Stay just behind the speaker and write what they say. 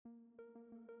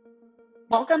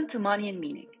Welcome to Money and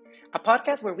Meaning, a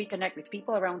podcast where we connect with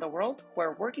people around the world who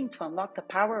are working to unlock the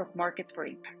power of markets for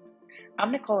impact.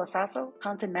 I'm Nicola Sasso,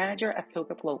 Content Manager at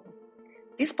SOCA Global.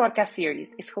 This podcast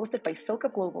series is hosted by SOCA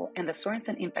Global and the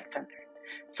Sorensen Impact Center.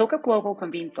 SOCA Global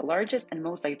convenes the largest and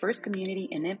most diverse community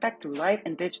in impact through live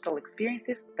and digital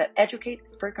experiences that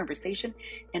educate, spur conversation,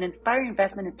 and inspire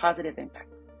investment in positive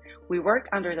impact. We work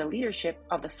under the leadership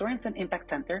of the Sorensen Impact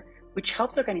Center, which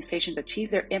helps organizations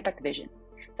achieve their impact vision.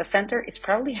 The center is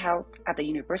proudly housed at the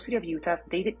University of Utah's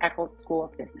David Eccles School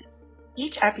of Business.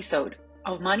 Each episode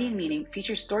of Money and Meaning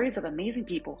features stories of amazing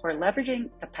people who are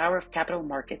leveraging the power of capital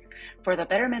markets for the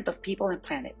betterment of people and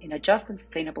planet in a just and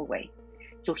sustainable way.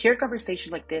 You'll hear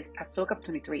conversations like this at SOCA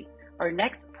 23, our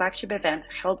next flagship event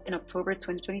held in October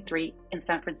 2023 in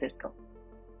San Francisco.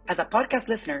 As a podcast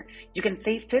listener, you can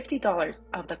save $50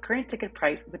 of the current ticket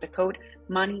price with the code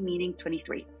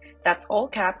MONEYMEANING23. That's all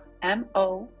caps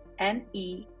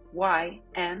MONEYMEANING23.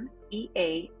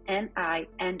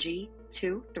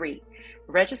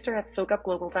 Register at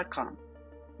socaglobal.com.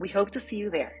 We hope to see you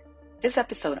there. This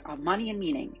episode of Money and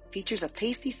Meaning features a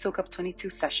tasty SOCA 22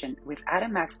 session with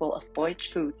Adam Maxwell of Voyage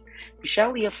Foods,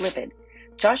 Michelle Lee of Lipid,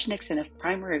 Josh Nixon of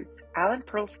Prime Roots, Alan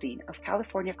Perlstein of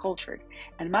California Cultured,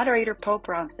 and moderator Poe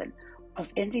Bronson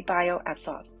of IndieBio at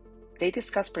Sauce. They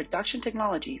discuss production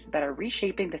technologies that are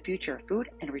reshaping the future of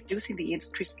food and reducing the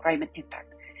industry's climate impact.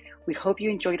 We hope you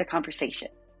enjoy the conversation.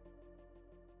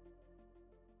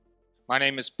 My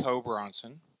name is Poe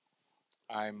Bronson.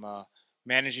 I'm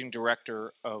managing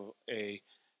director of a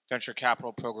venture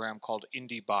capital program called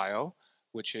IndieBio,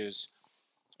 which is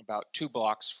about 2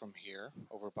 blocks from here,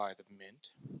 over by the Mint.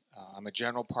 I'm a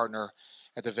general partner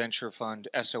at the venture fund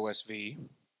SOSV,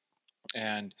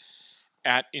 and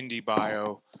at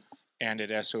IndieBio and at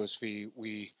SOSV,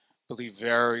 we believe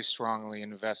very strongly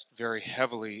and invest very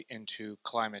heavily into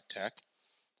climate tech,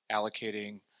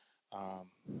 allocating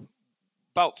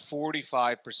about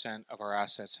 45% of our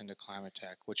assets into climate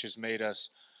tech, which has made us,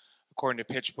 according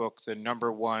to PitchBook, the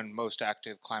 #1 most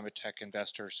active climate tech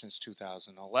investor since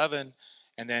 2011.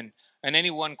 And then in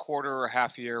any one quarter or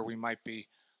half year, we might be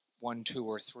 1, 2,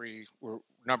 or 3. We're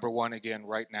 #1 again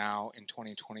right now in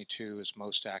 2022 is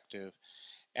most active.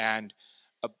 And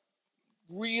a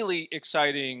really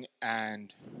exciting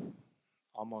and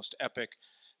almost epic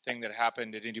thing that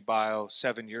happened at IndieBio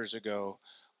 7 years ago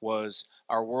was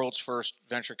our world's first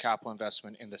venture capital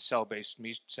investment in the cell-based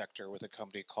meat sector with a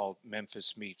company called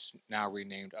Memphis Meats, now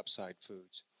renamed Upside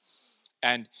Foods.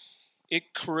 And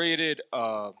it created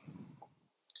an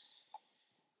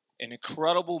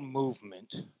incredible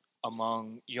movement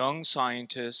among young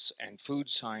scientists and food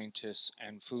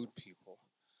people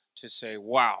to say,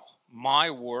 wow, my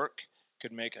work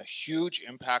could make a huge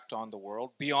impact on the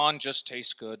world beyond just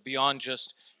taste good, beyond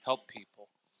just help people.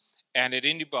 And at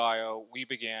IndieBio, we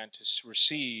began to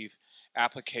receive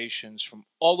applications from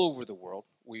all over the world.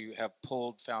 We have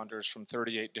pulled founders from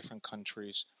 38 different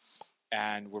countries,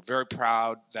 and we're very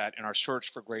proud that in our search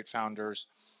for great founders,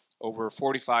 over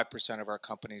 45% of our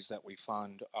companies that we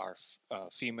fund are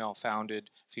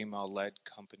female-founded, female-led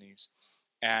companies.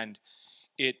 And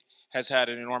it has had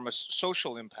an enormous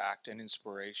social impact and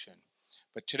inspiration.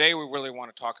 But today we really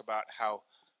want to talk about how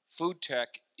food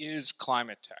tech is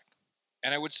climate tech.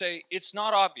 And I would say it's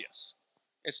not obvious.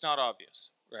 It's not obvious,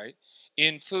 right?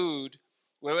 In food,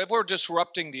 if we're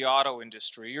disrupting the auto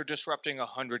industry, you're disrupting a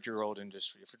 100-year-old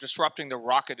industry. If you're disrupting the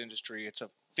rocket industry, it's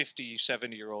a 50,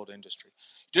 70-year-old industry.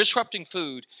 Disrupting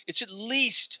food, it's at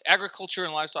least, agriculture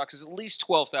and livestock is at least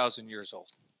 12,000 years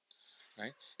old,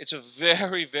 right? It's a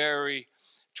very, very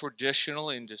traditional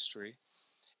industry,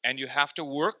 and you have to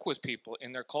work with people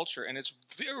in their culture, and it's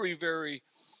very, very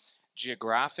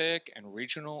geographic and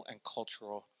regional and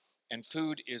cultural. And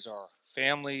food is our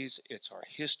families, it's our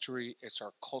history, it's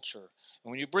our culture.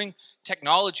 And when you bring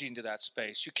technology into that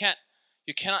space, you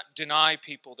cannot deny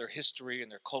people their history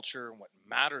and their culture and what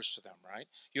matters to them, right?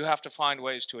 You have to find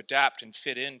ways to adapt and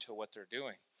fit into what they're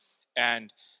doing.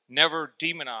 And never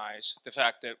demonize the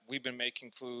fact that we've been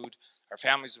making food, our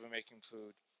families have been making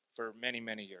food for many,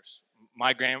 many years.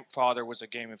 My grandfather was a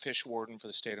game and fish warden for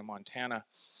the state of Montana.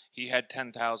 He had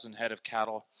 10,000 head of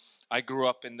cattle. I grew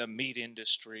up in the meat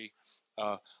industry.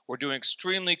 We're doing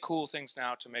extremely cool things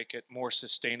now to make it more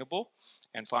sustainable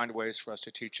and find ways for us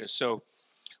to teach us. So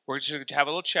we're just going to have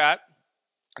a little chat,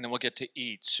 and then we'll get to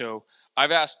eat. So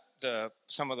I've asked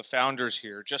some of the founders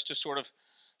here just to sort of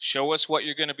show us what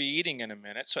you're going to be eating in a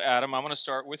minute. So Adam, I'm going to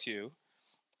start with you,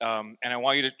 and I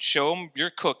want you to show them your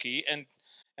cookie and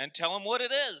tell them what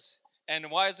it is and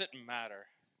why does it matter.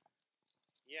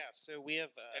 Yeah, so we have...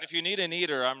 and if you need an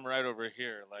eater, I'm right over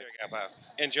here. There we go,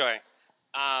 Enjoy.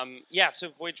 So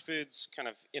Voyage Foods, kind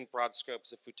of in broad scope,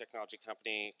 is a food technology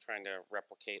company trying to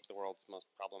replicate the world's most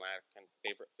problematic and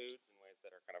favorite foods in ways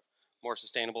that are kind of more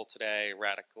sustainable today,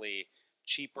 radically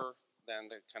cheaper than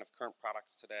the kind of current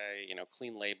products today.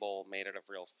 Clean label, made out of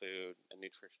real food, and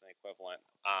nutritionally equivalent.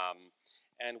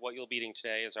 And what you'll be eating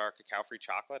today is our cacao-free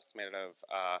chocolate. It's made out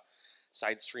of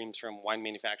side streams from wine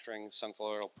manufacturing,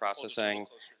 sunflower oil processing,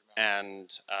 and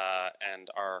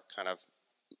our kind of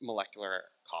molecular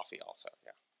coffee also.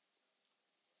 Yeah.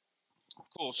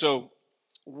 Cool. So,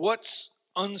 what's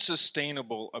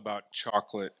unsustainable about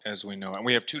chocolate as we know? And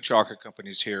we have two chocolate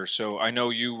companies here. So, I know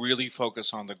you really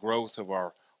focus on the growth of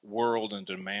our world and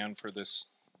demand for this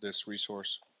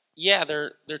resource. Yeah,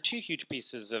 they're two huge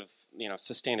pieces of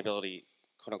sustainability,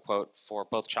 quote unquote, for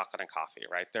both chocolate and coffee,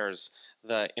 right? There's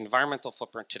the environmental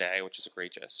footprint today, which is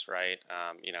egregious, right?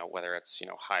 Whether it's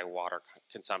high water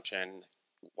consumption,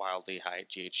 wildly high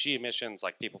GHG emissions.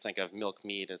 Like people think of milk,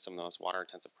 meat as some of the most water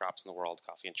intensive crops in the world.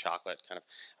 Coffee and chocolate kind of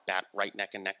bat right neck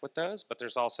and neck with those. But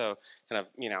there's also kind of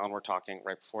and we're talking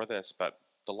right before this, but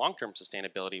the long term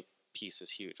sustainability piece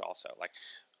is huge also. Like,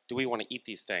 do we want to eat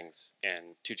these things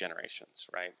in 2 generations,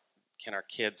 right? Can our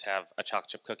kids have a chocolate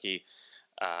chip cookie,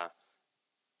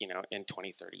 in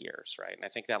 20, 30 years, right? And I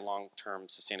think that long-term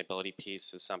sustainability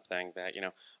piece is something that,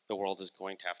 the world is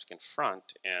going to have to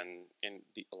confront in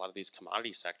a lot of these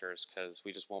commodity sectors, because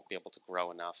we just won't be able to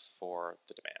grow enough for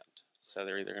the demand. So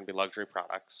they're either going to be luxury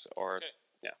products or, Okay.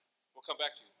 yeah. We'll come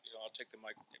back to you. I'll take the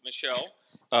mic. Michelle,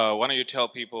 why don't you tell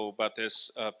people about this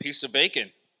piece of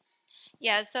bacon?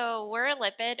 Yeah, so we're a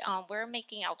lipid. We're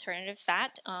making alternative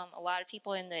fat. A lot of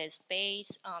people in the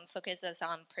space focuses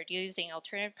on producing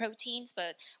alternative proteins,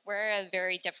 but we're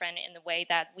very different in the way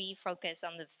that we focus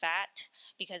on the fat,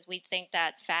 because we think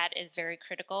that fat is very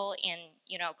critical in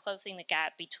closing the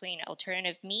gap between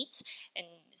alternative meats, and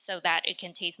so that it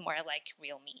can taste more like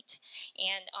real meat.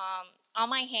 And on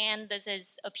my hand, this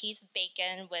is a piece of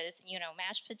bacon with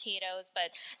mashed potatoes,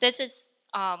 but this is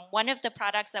one of the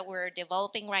products that we're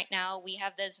developing right now. We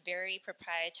have this very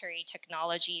proprietary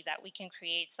technology that we can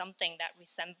create something that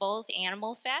resembles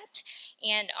animal fat.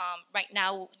 And right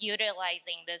now,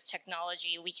 utilizing this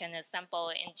technology, we can assemble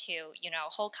into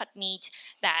whole cut meat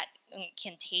that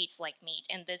can taste like meat.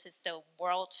 And this is the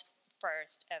world's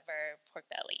first ever pork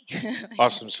belly.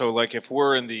 Awesome. So, like, if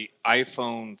we're in the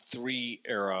iPhone 3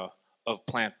 era of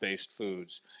plant-based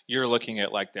foods, you're looking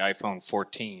at like the iPhone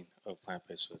 14 of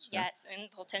plant-based foods. Right? Yes, and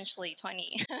potentially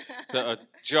 20. So,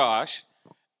 Josh,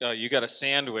 you got a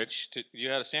sandwich. You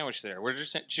had a sandwich there. Where did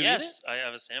you Yes, I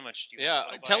have a sandwich.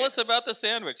 Tell us about the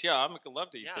sandwich. Yeah, I'm love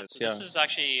to eat this. So this is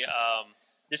actually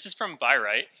this is from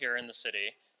Buy-Right here in the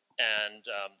city, and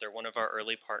they're one of our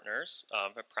early partners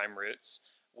at Prime Roots,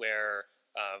 where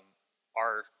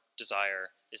our desire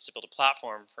is to build a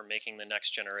platform for making the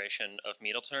next generation of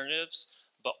meat alternatives,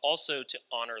 but also to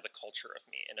honor the culture of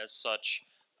meat. And as such,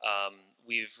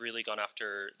 we've really gone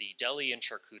after the deli and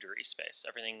charcuterie space,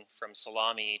 everything from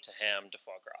salami to ham to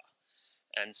foie gras.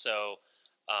 And so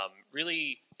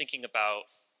really thinking about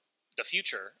the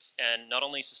future, and not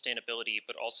only sustainability,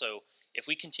 but also if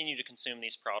we continue to consume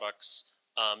these products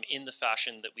in the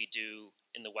fashion that we do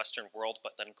in the Western world,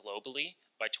 but then globally,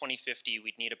 by 2050,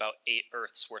 we'd need about 8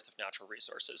 Earths worth of natural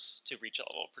resources to reach a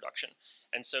level of production.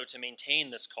 And so to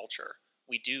maintain this culture,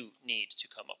 we do need to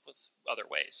come up with other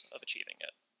ways of achieving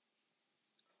it.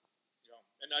 Yeah.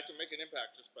 And I can make an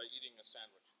impact just by eating a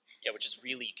sandwich. Yeah, which is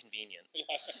really convenient.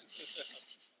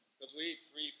 Because we eat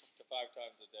 3 to 5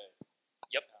 times a day.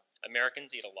 Yep.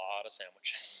 Americans eat a lot of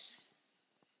sandwiches.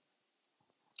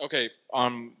 Okay,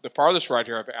 on the farthest right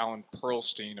here, I have Alan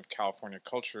Pearlstein of California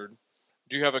Cultured.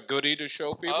 Do you have a goodie to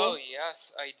show people? Oh,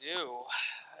 yes, I do.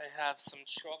 I have some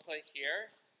chocolate here.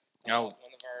 Oh. One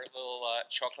of our little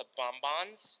chocolate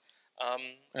bonbons.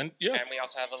 And we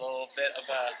also have a little bit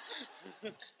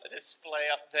of a display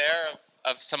up there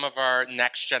of some of our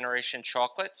next generation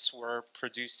chocolates. We're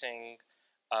producing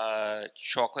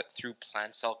chocolate through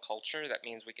plant cell culture. That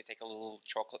means we could take a little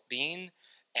chocolate bean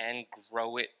and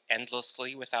grow it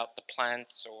endlessly without the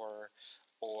plants or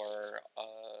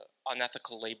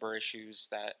unethical labor issues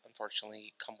that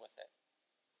unfortunately come with it.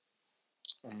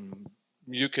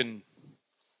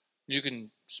 You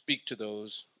can speak to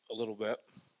those a little bit.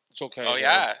 It's okay. Oh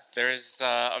yeah, there's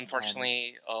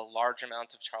unfortunately a large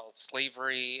amount of child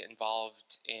slavery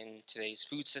involved in today's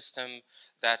food system.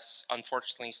 That's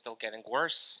unfortunately still getting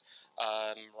worse.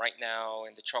 Right now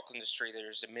in the chocolate industry,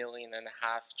 there's 1.5 million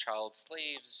child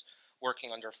slaves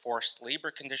working under forced labor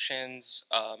conditions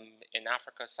in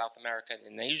Africa, South America,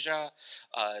 and in Asia.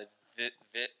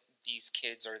 These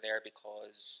kids are there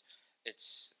because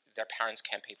their parents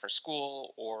can't pay for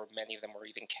school, or many of them were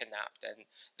even kidnapped. And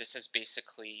this has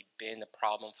basically been a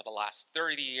problem for the last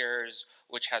 30 years,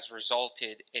 which has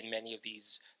resulted in many of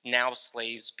these now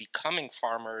slaves becoming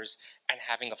farmers and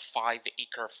having a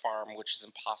 5-acre farm, which is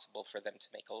impossible for them to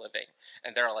make a living.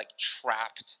 And they're like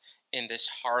trapped in this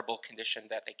horrible condition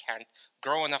that they can't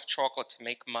grow enough chocolate to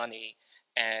make money,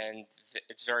 and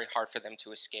it's very hard for them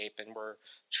to escape. And we're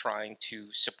trying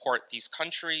to support these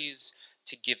countries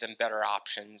to give them better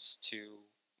options to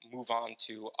move on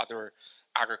to other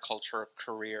agriculture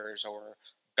careers or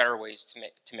better ways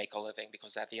to make a living,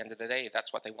 because at the end of the day,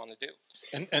 that's what they want to do.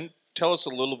 And tell us a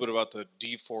little bit about the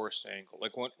deforest angle.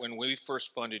 Like when we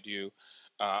first funded you,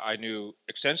 I knew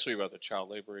extensively about the child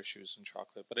labor issues in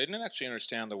chocolate, but I didn't actually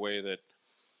understand the way that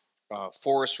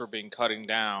forests were being cutting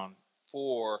down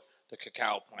for the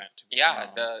cacao plant to be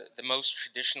grown. The most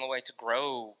traditional way to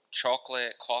grow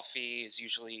chocolate, coffee is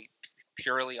usually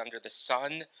purely under the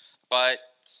sun, but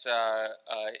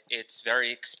it's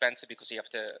very expensive because you have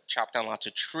to chop down lots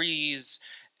of trees,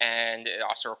 and it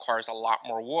also requires a lot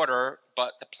more water,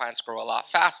 but the plants grow a lot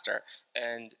faster.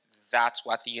 And that's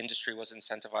what the industry was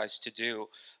incentivized to do.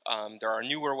 There are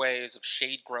newer ways of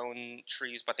shade-grown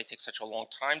trees, but they take such a long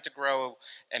time to grow,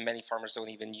 and many farmers don't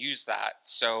even use that.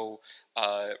 So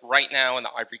right now in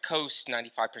the Ivory Coast,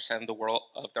 95%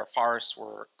 of their forests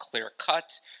were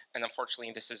clear-cut, and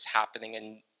unfortunately this is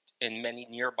happening in many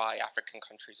nearby African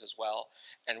countries as well.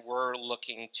 And we're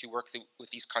looking to work with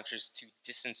these countries to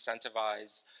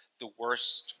disincentivize the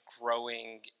worst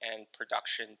growing and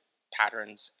production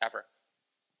patterns ever.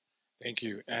 Thank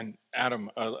you. And Adam,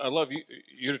 I'd love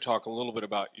you to talk a little bit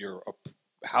about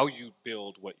how you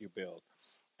build what you build.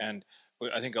 And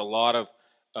I think a lot of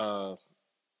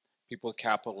people with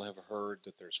capital have heard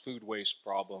that there's food waste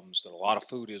problems, that a lot of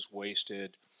food is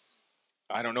wasted.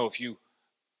 I don't know if you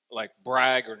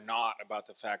brag or not about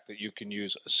the fact that you can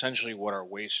use essentially what are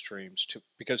waste streams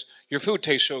because your food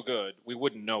tastes so good, we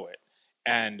wouldn't know it.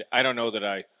 And I don't know that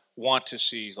I want to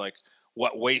see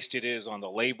what waste it is on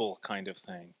the label kind of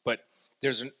thing, but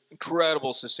there's an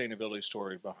incredible sustainability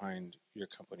story behind your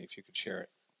company, if you could share it.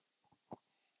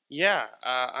 Yeah,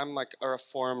 I'm a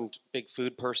reformed big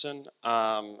food person,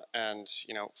 and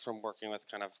from working with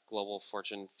kind of global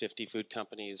Fortune 50 food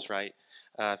companies, right?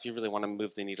 If you really want to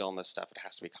move the needle on this stuff, it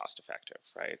has to be cost effective,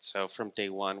 right? So from day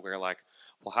one, we're like,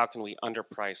 well, how can we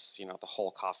underprice, the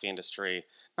whole coffee industry,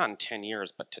 not in 10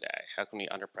 years, but today? How can we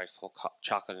underprice the whole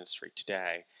chocolate industry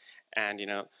today? And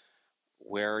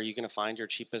where are you going to find your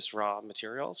cheapest raw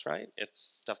materials, right? It's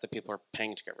stuff that people are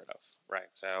paying to get rid of, right?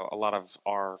 So a lot of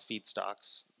our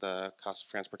feedstocks, the cost of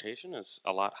transportation is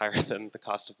a lot higher than the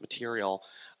cost of material.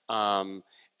 And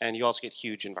you also get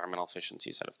huge environmental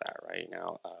efficiencies out of that, right?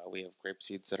 We have grape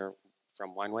seeds that are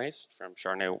from wine waste, from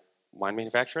Chardonnay wine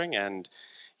manufacturing, and,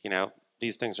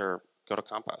 these things go to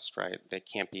compost, right? They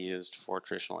can't be used for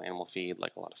traditional animal feed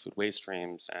like a lot of food waste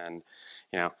streams, and,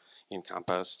 in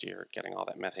compost, you're getting all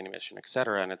that methane emission, et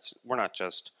cetera. And we're not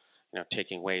just,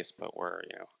 taking waste, but we're,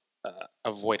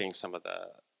 avoiding some of the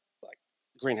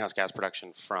greenhouse gas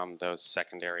production from those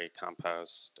secondary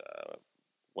compost,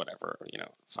 whatever,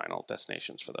 final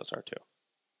destinations for those are too.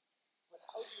 But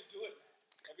how do you do it?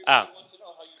 Everybody wants to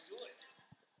know how you do it.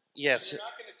 Yes. You're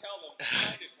not going to tell them. You're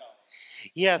trying to tell them.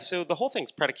 Yeah, so the whole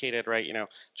thing's predicated, right?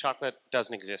 Chocolate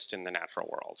doesn't exist in the natural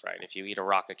world, right? If you eat a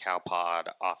raw cacao pod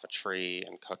off a tree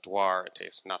in Côte d'Ivoire, it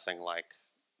tastes nothing like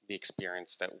the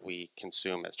experience that we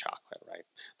consume as chocolate, right?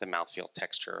 The mouthfeel,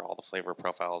 texture, all the flavor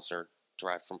profiles are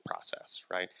derived from process,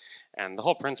 right? And the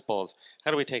whole principle is,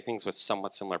 how do we take things with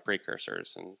somewhat similar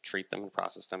precursors and treat them and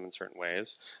process them in certain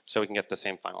ways so we can get the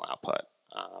same final output?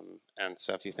 And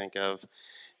so if you think of,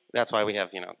 that's why we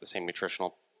have, the same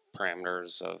nutritional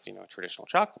parameters of a traditional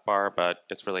chocolate bar, but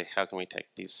it's really how can we take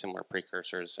these similar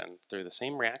precursors and through the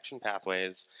same reaction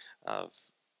pathways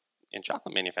in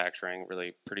chocolate manufacturing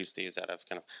really produce these out of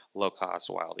kind of low cost,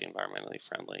 wildly environmentally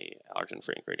friendly, allergen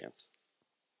free ingredients.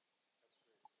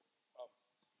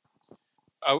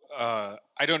 I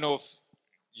don't know if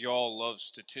y'all love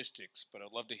statistics, but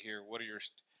I'd love to hear what are your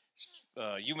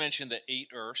you mentioned the 8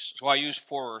 Earths. So I used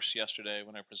 4 Earths yesterday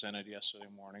when I presented yesterday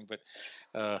morning, but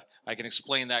I can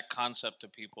explain that concept to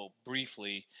people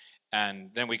briefly, and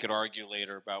then we could argue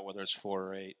later about whether it's 4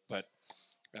 or 8. But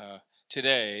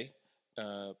today,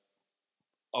 of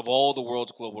all the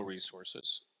world's global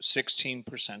resources,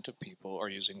 16% of people are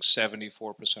using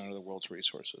 74% of the world's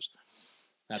resources.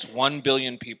 That's 1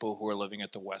 billion people who are living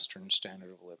at the Western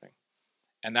standard of living.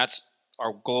 And that's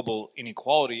our global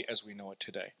inequality as we know it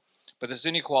today. But this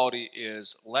inequality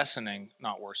is lessening,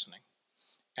 not worsening.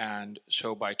 And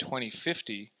so by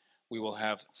 2050, we will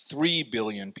have 3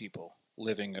 billion people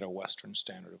living at a Western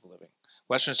standard of living.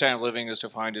 Western standard of living is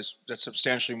defined as that's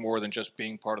substantially more than just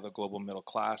being part of the global middle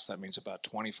class. That means about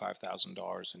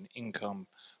 $25,000 in income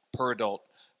per adult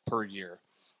per year.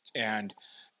 And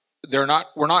we're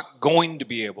not going to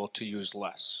be able to use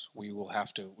less. We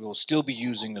will still be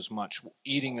using as much,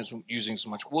 using as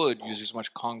much wood, using as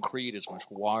much concrete, as much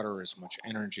water, as much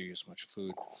energy, as much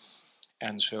food.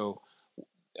 And so,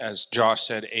 as Josh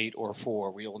said, 8 or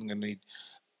 4, we only need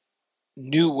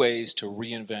new ways to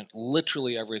reinvent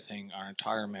literally everything, our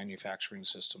entire manufacturing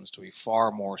systems, to be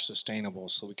far more sustainable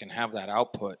so we can have that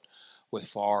output with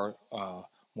far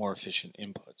more efficient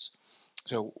inputs.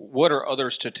 So what are other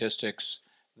statistics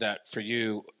that for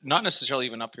you, not necessarily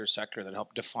even up your sector, that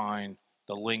help define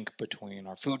the link between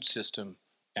our food system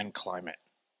and climate?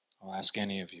 I'll ask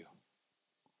any of you.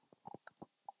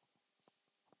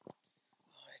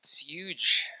 It's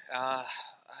huge.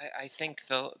 I think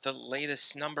the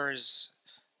latest numbers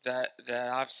that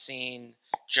I've seen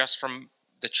just from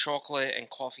the chocolate and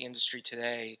coffee industry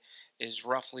today is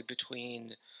roughly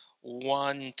between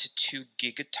 1 to 2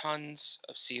 gigatons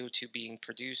of CO2 being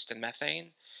produced and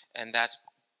methane, and that's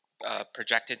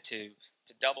projected to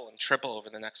double and triple over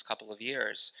the next couple of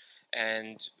years.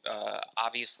 And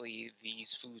obviously,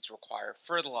 these foods require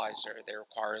fertilizer, they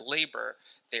require labor,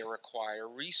 they require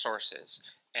resources.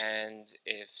 And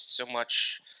if so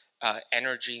much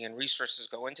energy and resources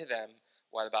go into them,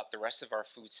 what about the rest of our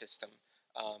food system?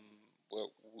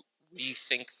 We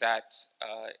think that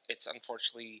it's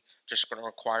unfortunately just going to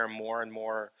require more and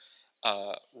more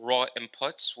raw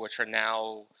inputs, which are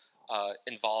now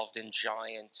involved in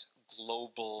giant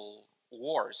global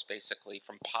wars, basically,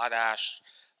 from potash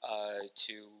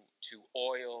to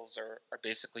oils are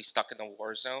basically stuck in the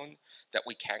war zone, that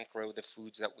we can't grow the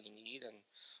foods that we need, and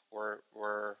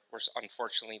we're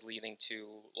unfortunately leading to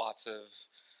lots of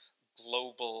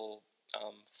global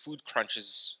food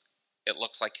crunches. It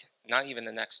looks like not even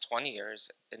the next 20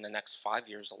 years, in the next 5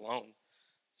 years alone.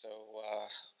 So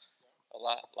a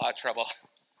lot of trouble.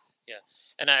 Yeah,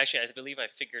 and I believe I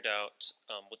figured out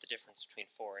what the difference between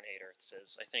 4 and 8 Earths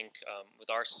is. I think with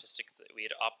our statistic that we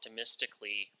had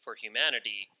optimistically for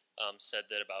humanity said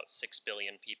that about 6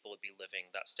 billion people would be living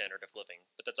that standard of living,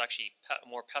 but that's actually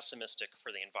more pessimistic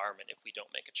for the environment if we don't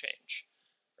make a change,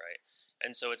 right?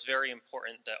 And so it's very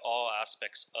important that all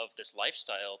aspects of this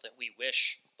lifestyle that we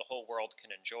wish the whole world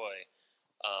can enjoy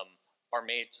are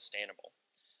made sustainable.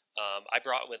 I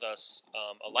brought with us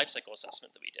a life cycle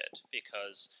assessment that we did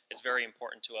because it's very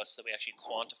important to us that we actually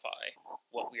quantify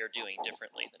what we are doing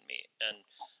differently than meat. And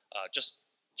just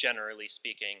generally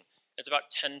speaking, it's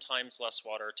about 10 times less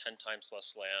water, 10 times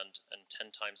less land, and 10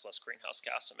 times less greenhouse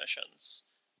gas emissions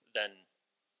than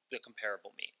the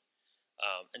comparable meat.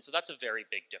 And so that's a very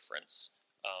big difference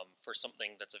for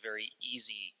something that's a very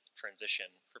easy transition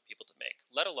for people to make,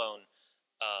 let alone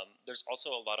there's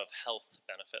also a lot of health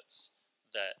benefits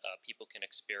that people can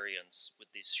experience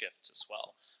with these shifts as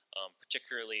well,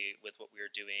 particularly with what we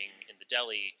are doing in the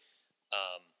deli.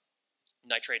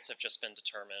 Nitrates have just been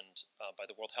determined by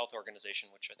the World Health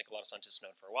Organization, which I think a lot of scientists have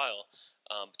known for a while,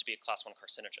 to be a class 1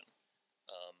 carcinogen.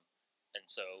 And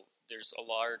so there's a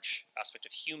large aspect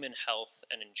of human health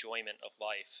and enjoyment of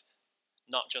life,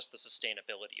 not just the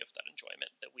sustainability of that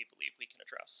enjoyment, that we believe we can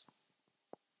address.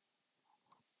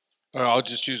 I'll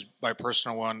just use my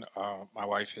personal one. My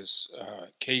wife is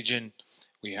Cajun.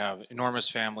 We have enormous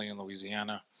family in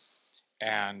Louisiana,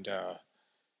 and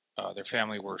their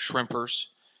family were shrimpers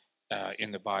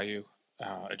in the bayou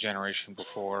a generation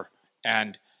before,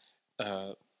 and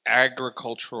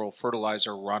agricultural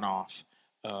fertilizer runoff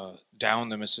down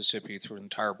the Mississippi through an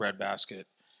entire breadbasket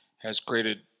has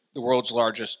created the world's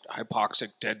largest hypoxic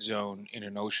dead zone in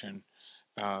an ocean.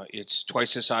 It's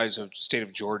twice the size of the state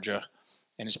of Georgia,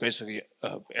 and it's basically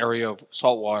an area of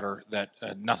salt water that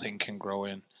nothing can grow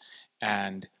in.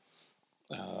 And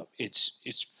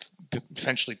it's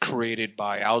eventually created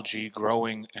by algae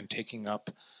growing and taking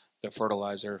up the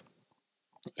fertilizer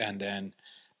and then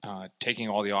taking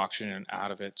all the oxygen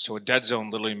out of it. So a dead zone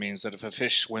literally means that if a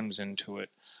fish swims into it,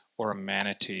 or a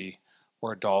manatee,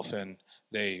 or a dolphin,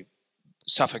 they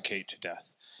suffocate to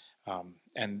death.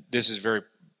 And this is very,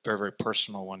 very, very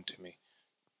personal one to me.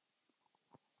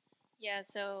 Yeah,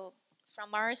 so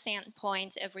from our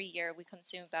standpoint, every year we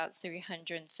consume about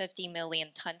 350 million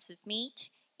tons of meat,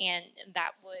 and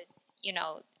that would,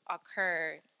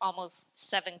 occur almost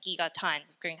 7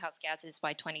 gigatons of greenhouse gases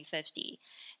by 2050.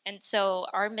 And so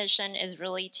our mission is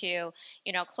really to,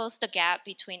 close the gap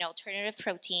between alternative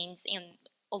proteins and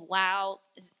allow,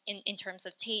 in terms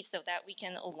of taste, so that we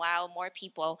can allow more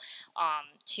people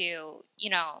to,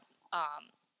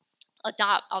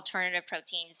 adopt alternative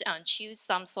proteins, choose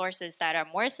some sources that are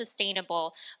more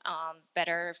sustainable,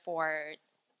 better for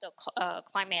the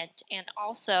climate. And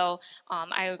also,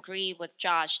 I agree with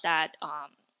Josh that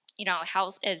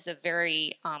health is a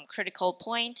very critical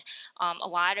point. A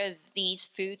lot of these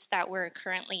foods that we're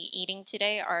currently eating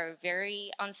today are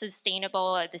very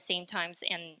unsustainable at the same times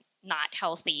and not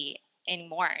healthy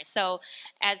anymore. So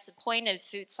as the point of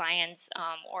food science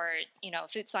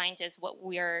food scientists, what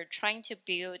we're trying to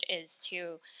build is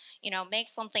to make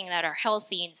something that are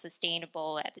healthy and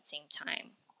sustainable at the same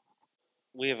time.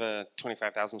 We have a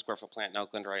 25,000 square foot plant in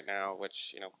Oakland right now,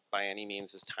 which by any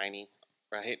means is tiny,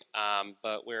 right?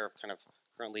 But we're kind of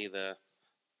currently the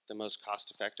most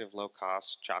cost-effective,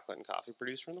 low-cost chocolate and coffee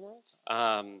producer in the world.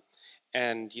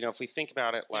 And if we think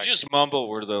about it, like you just mumble,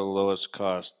 we're the lowest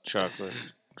cost chocolate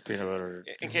peanut butter.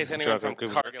 In case anyone from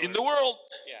Cargill in the world,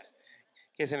 yeah.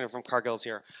 In case anyone from Cargill's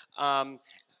here, and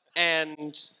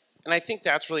I think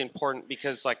that's really important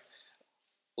because like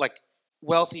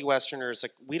wealthy Westerners,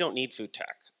 like we don't need food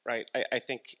tech, right? I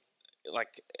think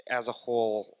like as a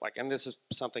whole, like, and this is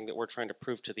something that we're trying to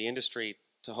prove to the industry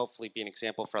to hopefully be an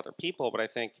example for other people. But I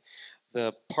think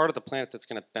the part of the planet that's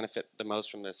going to benefit the most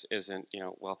from this isn't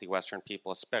wealthy Western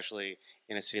people, especially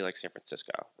in a city like San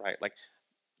Francisco, right? Like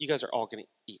you guys are all going to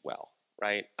eat well,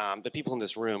 right? The people in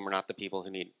this room are not the people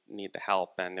who need the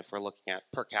help. And if we're looking at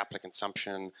per capita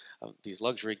consumption of these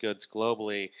luxury goods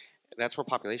globally, that's where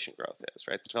population growth is,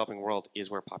 right? The developing world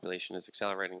is where population is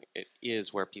accelerating. It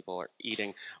is where people are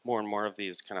eating more and more of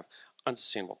these kind of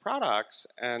unsustainable products.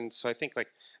 And so I think like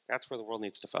that's where the world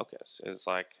needs to focus is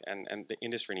like, and the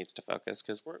industry needs to focus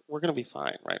because we're going to be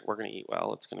fine, right? We're going to eat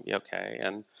well. It's going to be okay.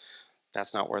 And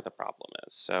that's not where the problem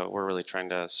is. So we're really trying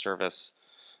to service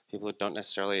people who don't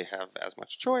necessarily have as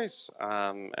much choice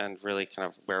and really kind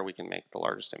of where we can make the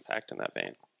largest impact in that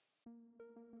vein.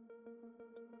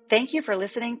 Thank you for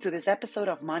listening to this episode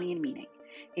of Money and Meaning.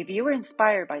 If you were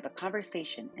inspired by the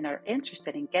conversation and are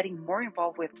interested in getting more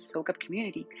involved with the SoCup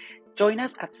community, join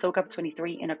us at SoCup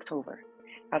 23 in October.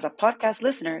 As a podcast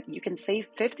listener, you can save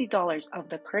 $50 of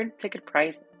the current ticket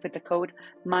price with the code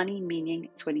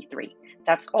MONEYMEANING23.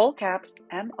 That's all caps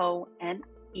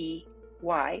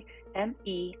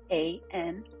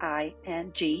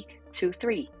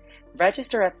MONEYMEANING23.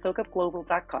 Register at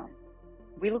SoCupGlobal.com.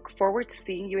 We look forward to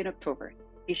seeing you in October.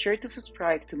 Be sure to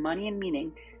subscribe to Money and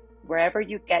Meaning wherever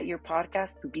you get your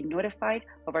podcast to be notified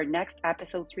of our next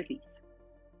episode's release.